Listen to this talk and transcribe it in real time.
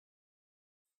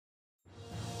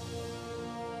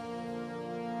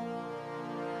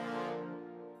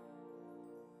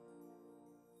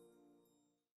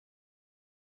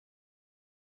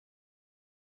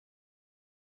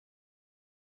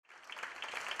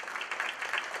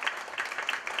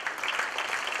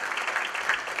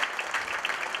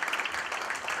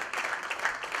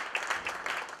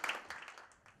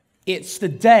It's the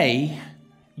day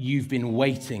you've been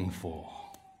waiting for.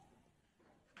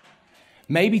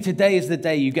 Maybe today is the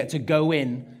day you get to go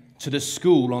in to the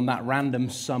school on that random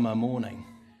summer morning.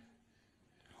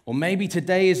 Or maybe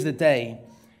today is the day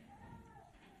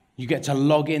you get to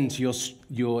log into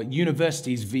your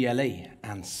university's VLE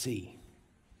and see.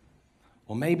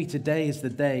 Or maybe today is the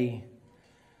day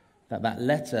that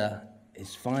letter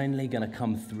is finally going to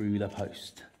come through the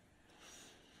post.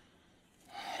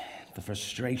 The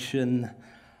frustration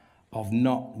of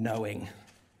not knowing,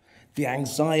 the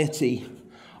anxiety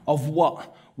of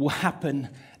what will happen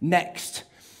next,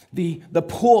 the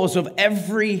pause of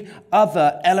every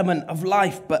other element of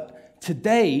life. But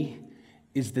today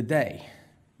is the day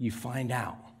you find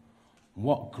out,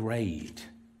 what grade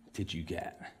did you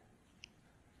get?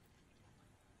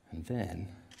 And then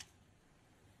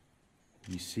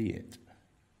you see it.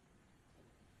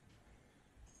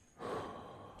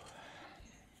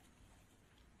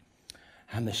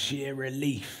 And the sheer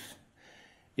relief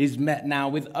is met now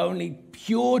with only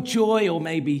pure joy or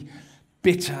maybe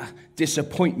bitter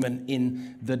disappointment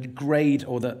in the grade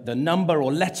or the number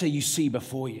or letter you see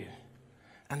before you,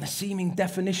 and the seeming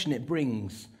definition it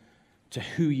brings to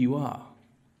who you are.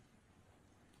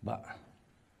 But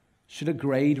should a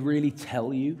grade really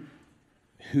tell you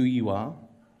who you are?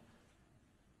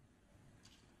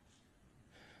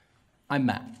 I'm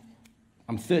Matt.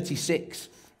 I'm 36.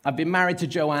 I've been married to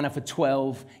Joanna for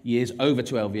 12 years, over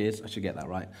 12 years, I should get that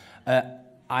right.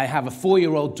 I have a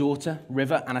 4-year-old daughter,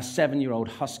 River, and a 7-year-old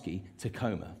husky,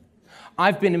 Tacoma.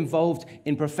 I've been involved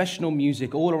in professional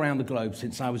music all around the globe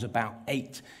since I was about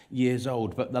 8 years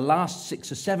old, but the last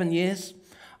 6 or 7 years,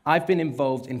 I've been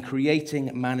involved in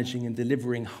creating, managing, and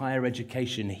delivering higher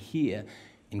education here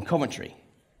in Coventry.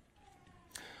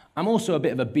 I'm also a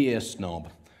bit of a beer snob,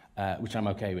 which I'm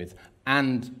okay with,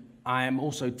 and I am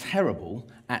also terrible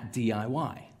at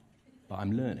DIY, but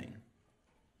I'm learning.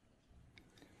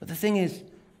 But the thing is,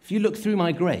 if you look through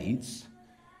my grades,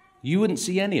 you wouldn't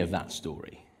see any of that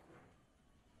story.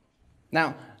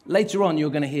 Now, later on,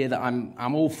 you're going to hear that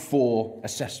I'm all for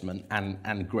assessment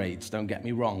and grades, don't get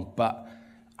me wrong, but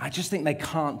I just think they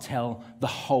can't tell the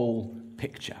whole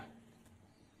picture.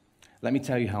 Let me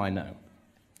tell you how I know.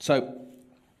 So,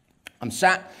 I'm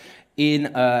sat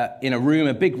in a room,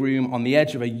 a big room, on the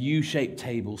edge of a U-shaped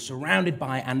table, surrounded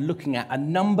by and looking at a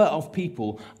number of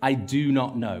people I do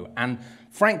not know. And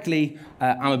frankly,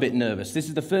 I'm a bit nervous. This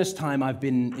is the first time I've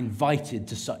been invited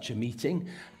to such a meeting,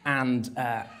 and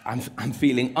I'm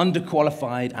feeling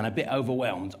underqualified and a bit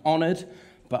overwhelmed. Honored,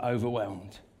 but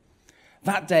overwhelmed.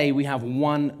 That day, we have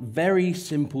one very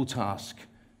simple task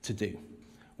to do.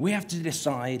 We have to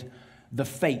decide the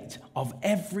fate of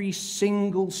every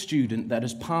single student that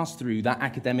has passed through that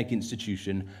academic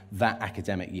institution that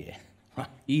academic year.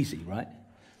 Easy, right?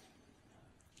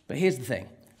 But here's the thing.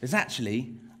 There's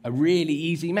actually a really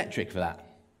easy metric for that.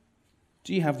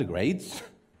 Do you have the grades?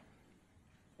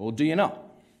 Or do you not?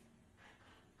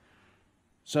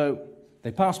 So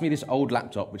they pass me this old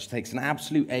laptop, which takes an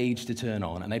absolute age to turn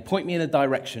on, and they point me in the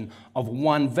direction of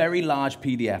one very large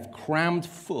PDF crammed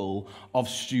full of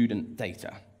student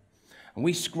data. And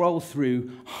we scroll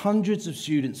through hundreds of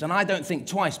students, and I don't think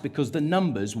twice because the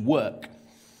numbers work,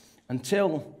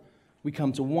 until we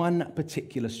come to one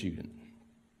particular student.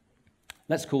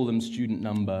 Let's call them student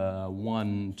number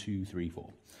 1234.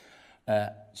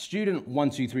 Student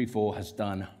 1234 has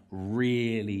done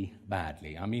really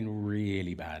badly. I mean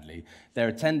really badly. Their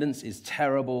attendance is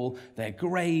terrible. Their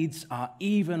grades are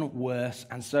even worse.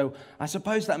 And so I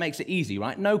suppose that makes it easy,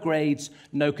 right? No grades,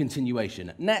 no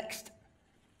continuation. Next.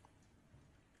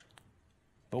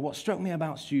 But what struck me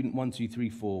about student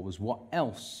 1234 was what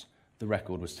else the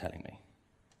record was telling me.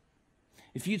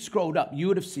 If you'd scrolled up, you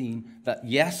would have seen that,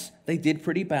 yes, they did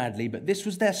pretty badly, but this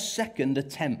was their second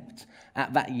attempt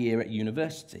at that year at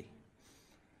university.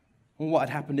 And what had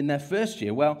happened in their first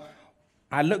year? Well,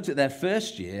 I looked at their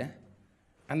first year,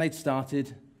 and they'd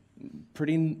started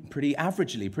pretty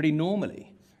averagely, pretty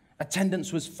normally.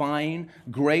 Attendance was fine,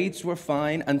 grades were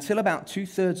fine, until about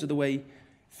 2/3 of the way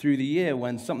through the year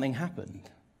when something happened.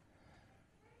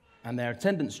 And their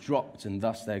attendance dropped, and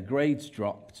thus their grades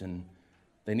dropped, and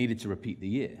they needed to repeat the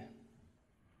year.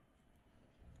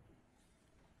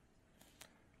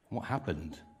 What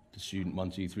happened to student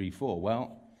 1234?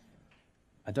 Well,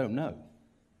 I don't know.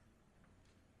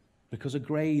 Because a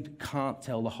grade can't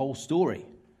tell the whole story.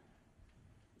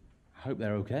 I hope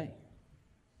they're okay.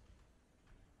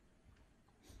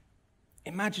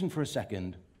 Imagine for a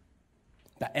second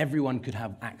that everyone could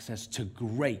have access to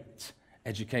great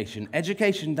education,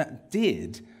 education that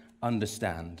did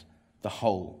understand the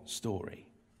whole story.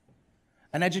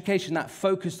 An education that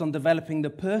focused on developing the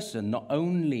person, not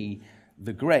only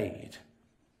the grade.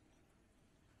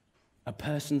 A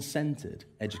person-centered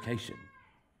education.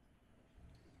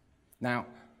 Now,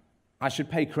 I should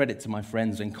pay credit to my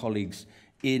friends and colleagues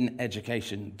in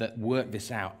education that work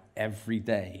this out every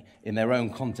day in their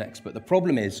own context. But the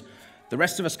problem is, the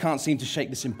rest of us can't seem to shake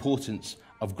this importance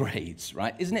of grades,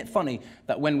 right? Isn't it funny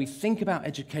that when we think about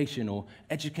education or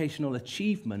educational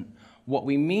achievement, what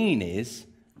we mean is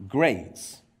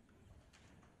grades?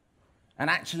 And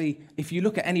actually, if you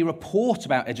look at any report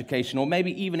about education, or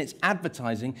maybe even its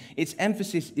advertising, its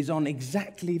emphasis is on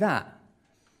exactly that.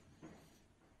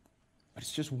 But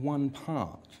it's just one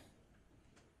part.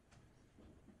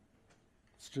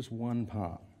 It's just one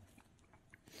part.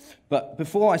 But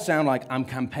before I sound like I'm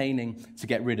campaigning to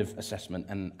get rid of assessment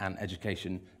and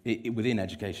education, within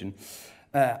education,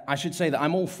 I should say that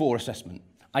I'm all for assessment.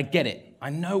 I get it.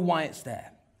 I know why it's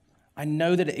there. I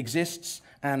know that it exists,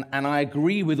 and I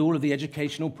agree with all of the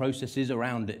educational processes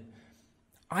around it.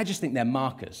 I just think they're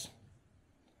markers.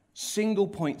 Single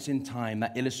points in time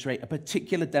that illustrate a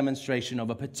particular demonstration of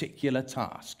a particular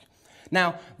task.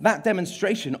 Now, that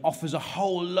demonstration offers a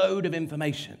whole load of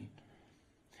information.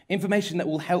 Information that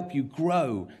will help you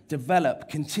grow, develop,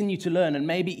 continue to learn, and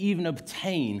maybe even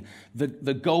obtain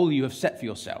the goal you have set for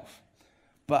yourself.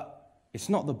 But it's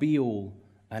not the be-all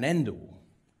and end-all.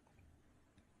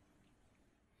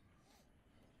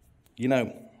 You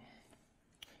know,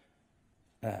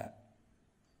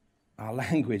 our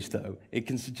language, though, it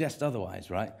can suggest otherwise,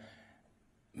 right?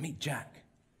 Meet Jack.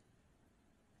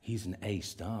 He's an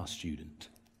A-star student.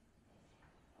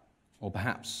 Or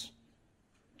perhaps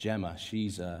Gemma,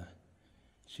 she's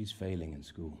failing in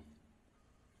school.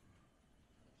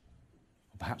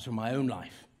 Or perhaps from my own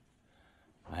life,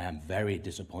 I am very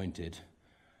disappointed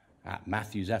at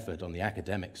Matthew's effort on the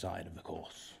academic side of the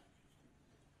course.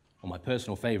 Or my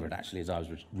personal favorite, actually, as I was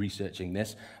researching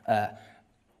this,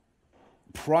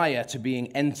 prior to being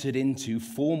entered into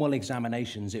formal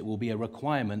examinations, it will be a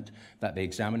requirement that the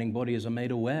examining bodies are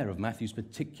made aware of Matthew's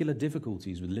particular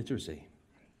difficulties with literacy.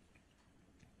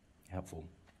 Helpful.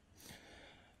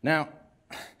 Now,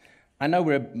 I know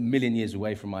we're a million years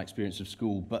away from my experience of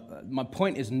school, but my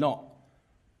point is not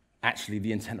actually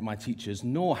the intent of my teachers,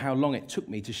 nor how long it took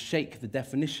me to shake the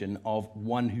definition of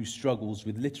one who struggles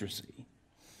with literacy.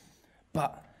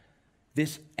 But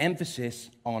this emphasis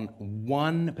on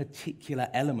one particular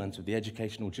element of the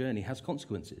educational journey has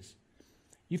consequences.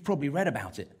 You've probably read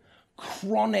about it.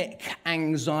 Chronic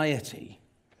anxiety.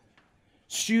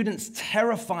 Students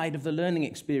terrified of the learning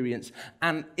experience,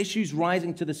 and issues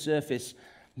rising to the surface,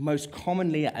 most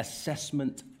commonly at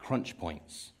assessment crunch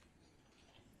points.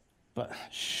 But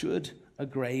should a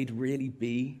grade really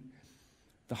be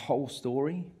the whole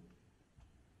story?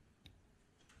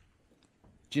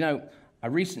 Do you know, I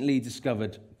recently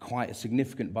discovered quite a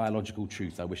significant biological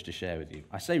truth I wish to share with you.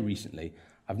 I say recently,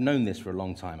 I've known this for a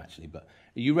long time actually, but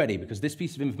are you ready? Because this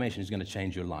piece of information is going to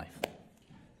change your life.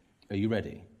 Are you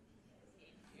ready?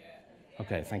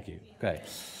 Okay, thank you. Okay.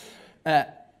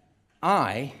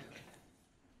 I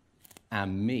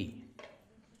am me.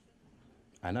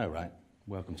 I know, right?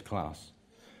 Welcome to class.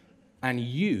 And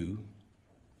you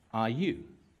are you.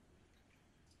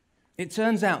 It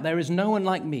turns out there is no one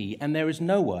like me, and there is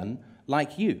no one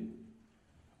like you.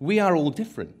 We are all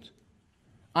different.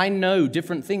 I know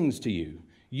different things to you.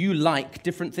 You like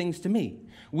different things to me.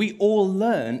 We all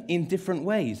learn in different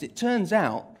ways. It turns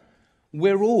out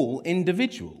we're all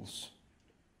individuals.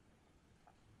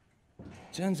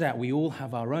 Turns out we all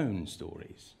have our own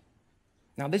stories.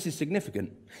 Now, this is significant.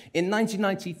 In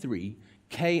 1993,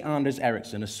 K. Anders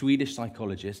Ericsson, a Swedish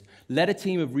psychologist, led a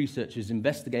team of researchers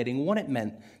investigating what it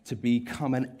meant to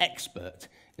become an expert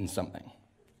in something.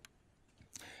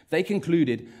 They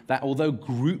concluded that although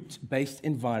group-based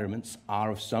environments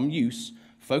are of some use,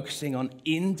 focusing on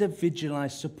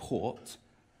individualized support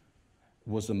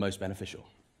was the most beneficial.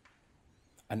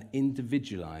 An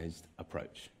individualized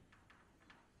approach.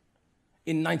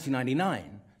 In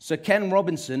 1999, Sir Ken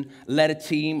Robinson led a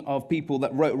team of people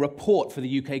that wrote a report for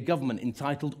the UK government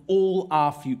entitled All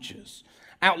Our Futures,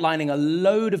 outlining a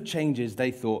load of changes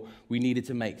they thought we needed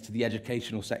to make to the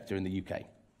educational sector in the UK.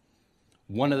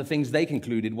 One of the things they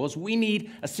concluded was we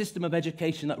need a system of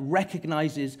education that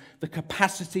recognizes the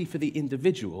capacity for the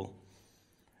individual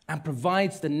and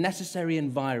provides the necessary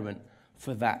environment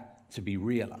for that to be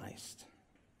realized.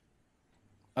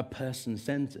 A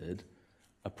person-centered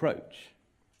approach.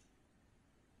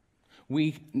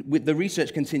 The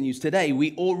research continues today.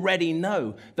 We already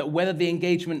know that whether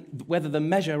the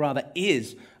measure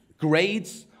is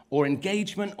grades or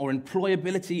engagement or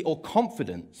employability or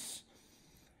confidence,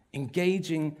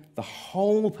 Engaging the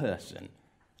whole person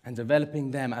and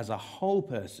developing them as a whole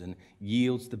person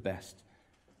yields the best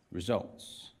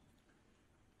results.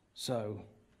 So,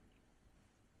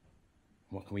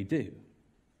 what can we do?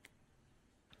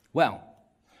 Well,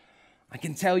 I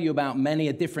can tell you about many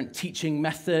a different teaching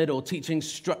method or teaching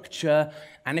structure,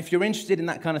 and if you're interested in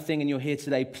that kind of thing and you're here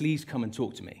today, please come and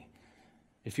talk to me.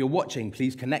 If you're watching,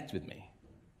 please connect with me.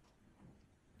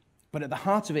 But at the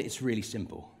heart of it, it's really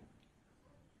simple.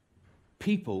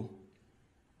 People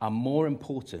are more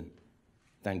important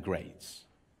than grades.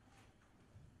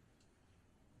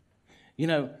 You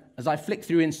know, as I flicked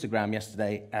through Instagram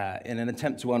yesterday in an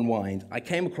attempt to unwind, I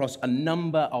came across a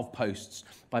number of posts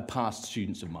by past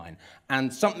students of mine,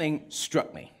 and something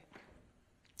struck me.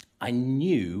 I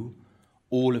knew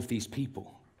all of these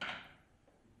people.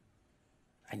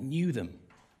 I knew them.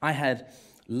 I had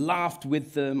laughed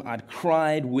with them, I'd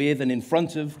cried with and in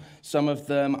front of some of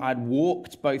them, I'd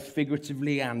walked both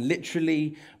figuratively and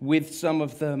literally with some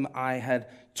of them, I had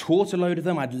taught a load of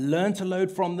them, I'd learnt a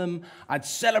load from them, I'd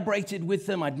celebrated with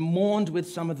them, I'd mourned with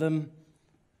some of them.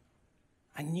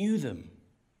 I knew them,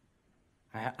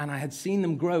 and I had seen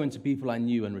them grow into people I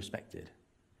knew and respected.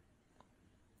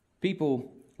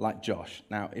 People like Josh.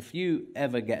 Now, if you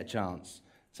ever get a chance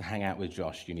to hang out with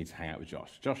Josh, you need to hang out with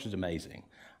Josh. Josh is amazing.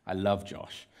 I love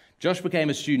Josh. Josh became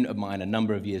a student of mine a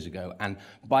number of years ago, and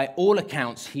by all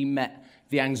accounts, he met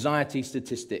the anxiety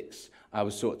statistics I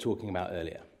was sort of talking about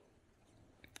earlier.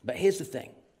 But here's the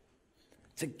thing.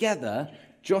 Together,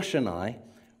 Josh and I,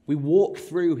 we walk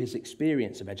through his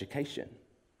experience of education.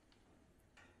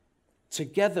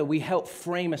 Together, we help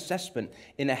frame assessment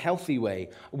in a healthy way.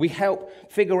 We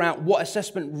help figure out what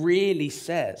assessment really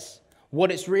says,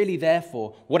 what it's really there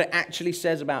for, what it actually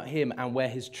says about him, and where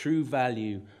his true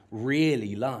value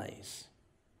really lies.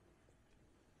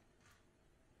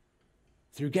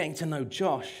 Through getting to know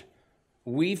Josh,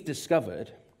 we've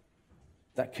discovered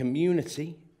that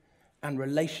community and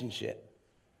relationship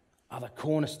are the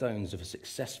cornerstones of a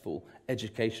successful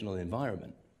educational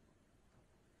environment.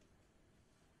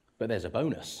 But there's a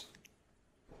bonus.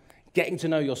 Getting to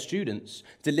know your students,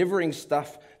 delivering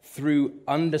stuff through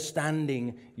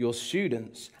understanding your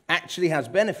students actually has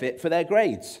benefit for their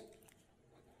grades.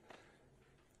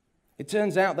 It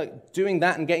turns out that doing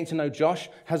that and getting to know Josh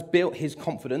has built his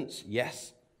confidence,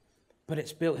 yes, but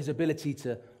it's built his ability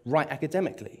to write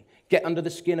academically, get under the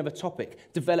skin of a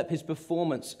topic, develop his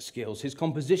performance skills, his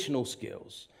compositional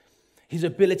skills, his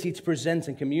ability to present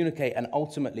and communicate, and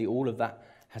ultimately all of that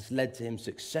has led to him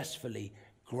successfully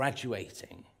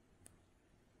graduating.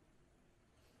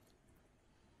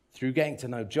 Through getting to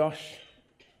know Josh,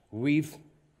 we've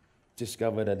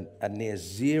discovered a near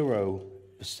 0%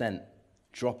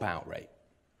 dropout rate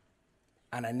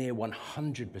and a near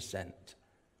 100%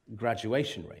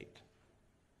 graduation rate.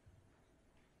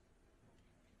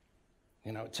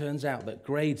 You know, it turns out that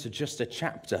grades are just a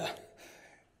chapter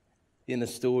in the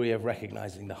story of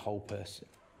recognizing the whole person.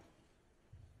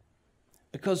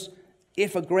 Because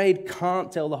if a grade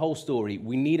can't tell the whole story,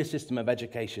 we need a system of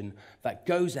education that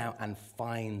goes out and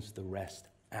finds the rest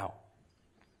out.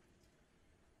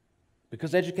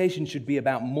 Because education should be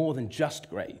about more than just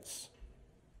grades.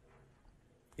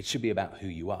 It should be about who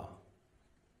you are.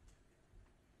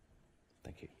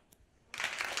 Thank you.